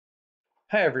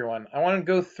Hi everyone. I want to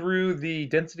go through the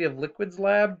density of liquids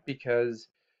lab because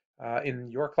in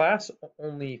your class,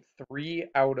 only 3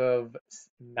 out of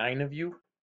 9 of you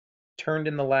turned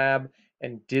in the lab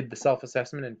and did the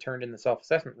self-assessment and turned in the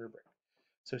self-assessment rubric.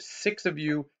 So 6 of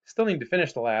you still need to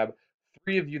finish the lab.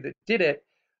 3 of you that did it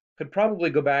could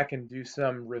probably go back and do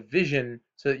some revision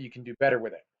so that you can do better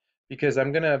with it. Because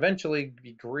I'm going to eventually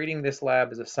be grading this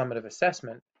lab as a summative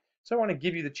assessment. So I want to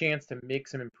give you the chance to make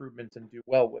some improvements and do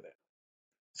well with it.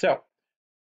 So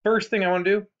first thing I want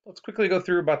to do, let's quickly go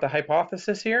through about the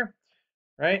hypothesis here,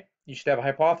 right? You should have a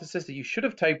hypothesis that you should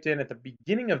have typed in at the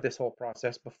beginning of this whole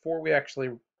process before we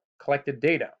actually collected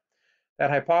data.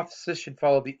 That hypothesis should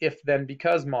follow the if, then,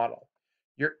 because model.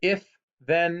 Your if,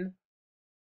 then,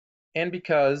 and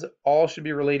because all should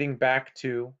be relating back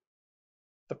to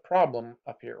the problem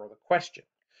up here, or the question.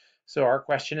 So our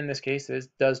question in this case is,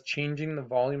 does changing the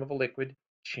volume of a liquid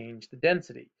change the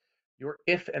density? Your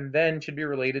if and then should be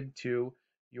related to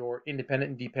your independent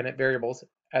and dependent variables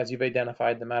as you've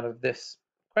identified them out of this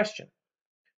question.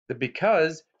 The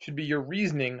because should be your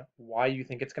reasoning why you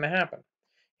think it's going to happen.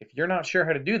 If you're not sure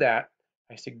how to do that,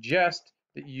 I suggest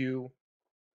that you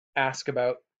ask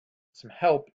about some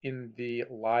help in the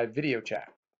live video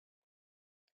chat.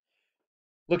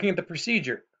 Looking at the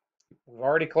procedure, we've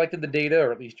already collected the data,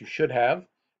 or at least you should have.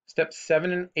 Steps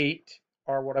 7 and 8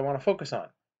 are what I want to focus on,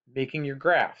 making your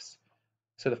graphs.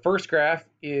 So the first graph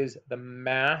is the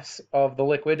mass of the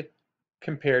liquid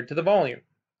compared to the volume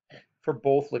for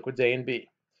both liquids A and B.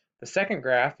 The second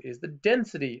graph is the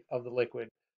density of the liquid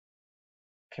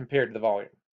compared to the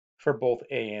volume for both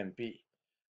A and B.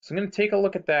 So I'm going to take a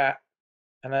look at that,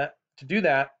 and to do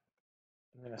that,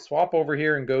 I'm going to swap over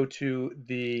here and go to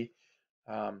the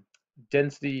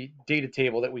density data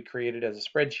table that we created as a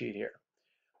spreadsheet here.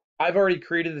 I've already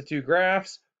created the two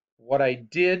graphs. What I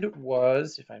did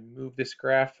was, if I move this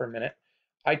graph for a minute,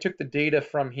 I took the data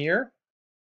from here.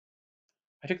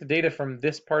 I took the data from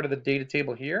this part of the data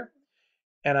table here,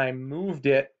 and I moved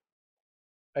it.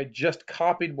 I just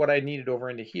copied what I needed over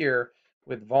into here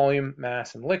with volume,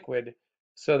 mass, and liquid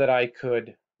so that I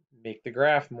could make the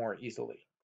graph more easily.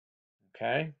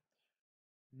 Okay.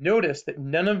 Notice that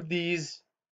none of these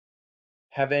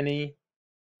have any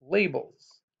labels,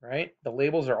 right? The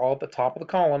labels are all at the top of the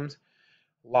columns.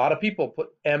 A lot of people put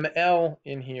ML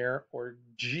in here or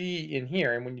G in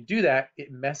here, and when you do that,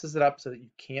 it messes it up so that you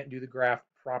can't do the graph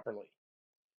properly.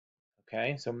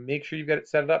 Okay, so make sure you've got it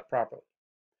set up properly.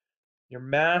 Your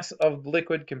mass of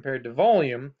liquid compared to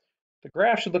volume, the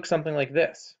graph should look something like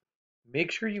this.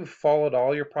 Make sure you've followed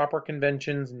all your proper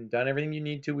conventions and done everything you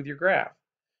need to with your graph.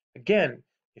 Again,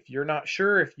 if you're not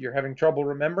sure, if you're having trouble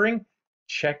remembering,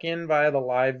 check in via the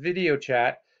live video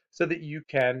chat so that you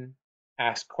can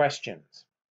ask questions.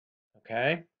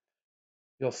 Okay,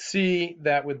 you'll see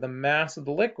that with the mass of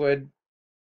the liquid,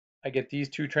 I get these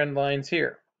two trend lines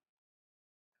here.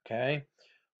 Okay,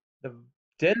 the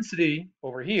density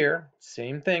over here,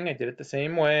 same thing, I did it the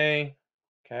same way.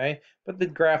 Okay, but the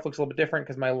graph looks a little bit different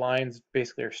because my lines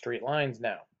basically are straight lines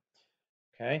now.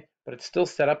 Okay, but it's still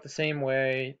set up the same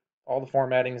way, all the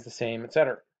formatting is the same,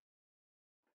 etc.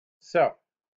 So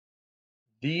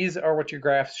these are what your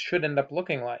graphs should end up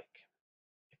looking like.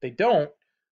 If they don't,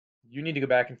 you need to go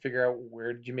back and figure out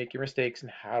where did you make your mistakes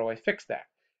and how do I fix that.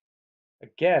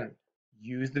 Again,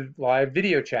 use the live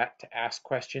video chat to ask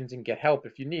questions and get help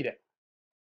if you need it.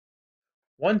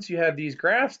 Once you have these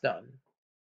graphs done,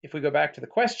 if we go back to the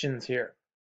questions here,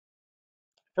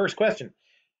 first question,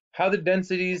 how the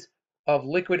densities of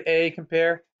liquid A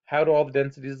compare? How do all the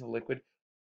densities of liquid?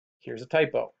 Here's a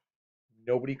typo.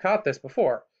 Nobody caught this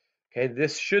before. Okay,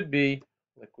 this should be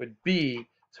liquid B.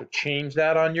 So change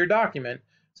that on your document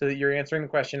so that you're answering the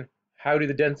question, how do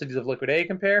the densities of liquid A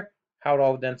compare? How do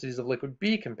all the densities of liquid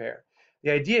B compare?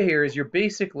 The idea here is you're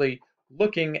basically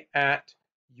looking at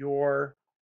your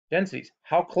densities.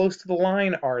 How close to the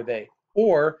line are they?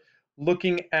 Or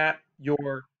looking at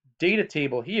your data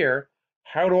table here,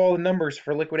 how do all the numbers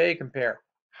for liquid A compare?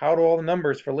 How do all the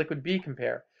numbers for liquid B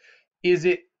compare? Is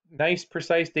it nice,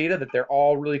 precise data that they're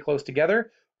all really close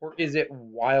together, or is it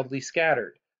wildly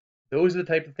scattered? Those are the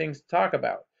type of things to talk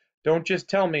about. Don't just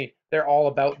tell me they're all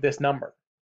about this number.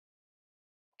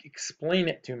 Explain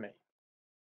it to me.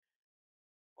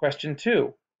 Question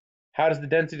 2, how does the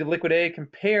density of liquid A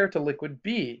compare to liquid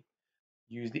B?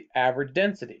 Use the average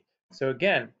density. So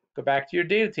again, go back to your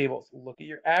data tables, look at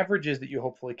your averages that you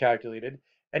hopefully calculated,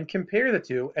 and compare the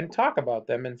two and talk about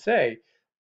them and say,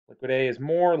 liquid A is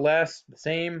more, less, the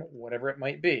same, whatever it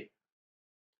might be.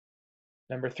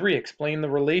 Number 3, explain the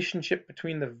relationship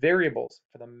between the variables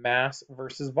for the mass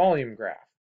versus volume graph.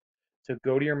 So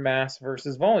go to your mass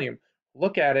versus volume.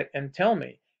 look at it and tell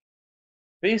me.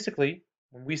 Basically,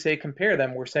 when we say compare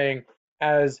them, we're saying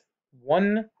as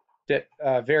one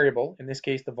variable, in this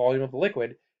case the volume of the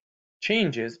liquid,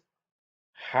 changes,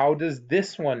 how does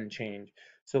this one change?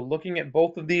 So looking at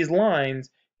both of these lines,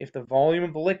 if the volume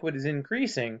of the liquid is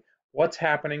increasing, what's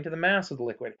happening to the mass of the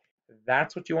liquid?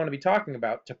 That's what you want to be talking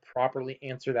about to properly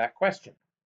answer that question.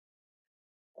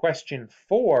 Question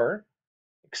 4,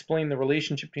 explain the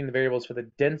relationship between the variables for the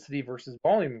density versus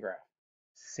volume graph.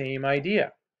 Same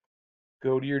idea.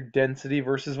 Go to your density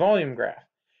versus volume graph.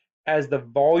 As the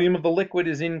volume of the liquid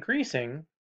is increasing,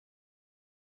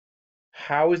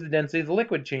 how is the density of the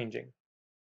liquid changing?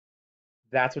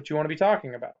 That's what you want to be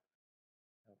talking about.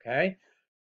 Okay?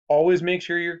 Always make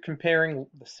sure you're comparing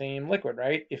the same liquid,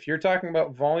 right? If you're talking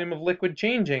about volume of liquid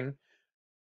changing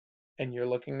and you're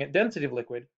looking at density of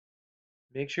liquid,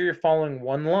 make sure you're following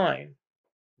one line.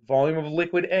 Volume of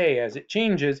liquid A, as it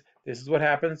changes, this is what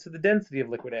happens to the density of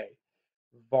liquid A.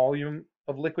 Volume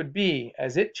of liquid B,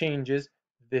 as it changes,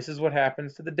 this is what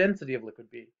happens to the density of liquid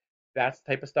B. That's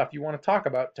the type of stuff you want to talk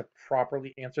about to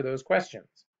properly answer those questions.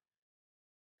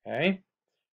 Okay?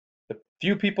 The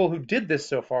few people who did this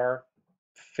so far,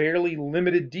 fairly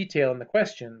limited detail in the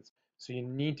questions, so you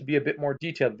need to be a bit more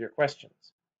detailed with your questions.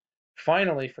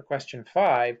 Finally, for question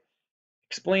 5,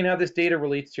 explain how this data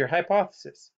relates to your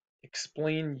hypothesis.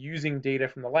 Explain using data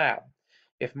from the lab.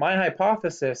 If my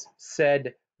hypothesis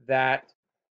said that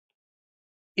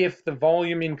if the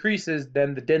volume increases,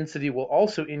 then the density will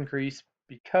also increase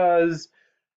because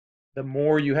the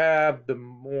more you have, the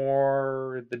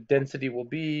more the density will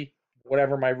be,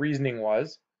 whatever my reasoning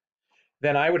was,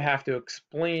 then I would have to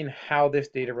explain how this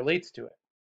data relates to it.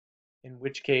 In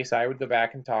which case I would go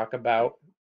back and talk about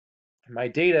my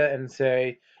data and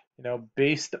say,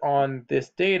 based on this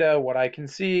data, what I can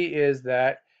see is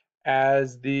that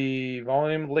as the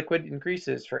volume of liquid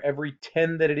increases, for every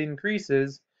 10 that it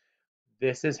increases,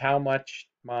 this is how much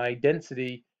my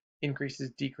density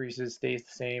increases, decreases, stays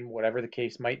the same, whatever the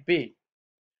case might be.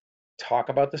 Talk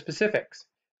about the specifics.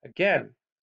 Again,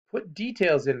 put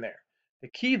details in there. The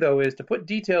key, though, is to put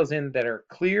details in that are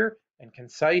clear and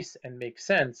concise and make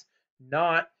sense,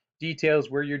 not details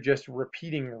where you're just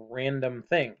repeating random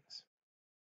things.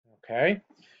 Okay?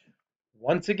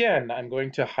 Once again, I'm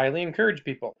going to highly encourage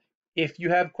people, if you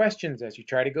have questions as you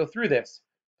try to go through this,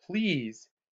 please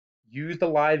use the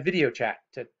live video chat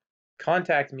to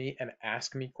contact me and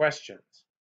ask me questions.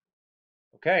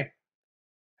 Okay,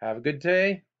 have a good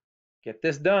day. Get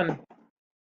this done.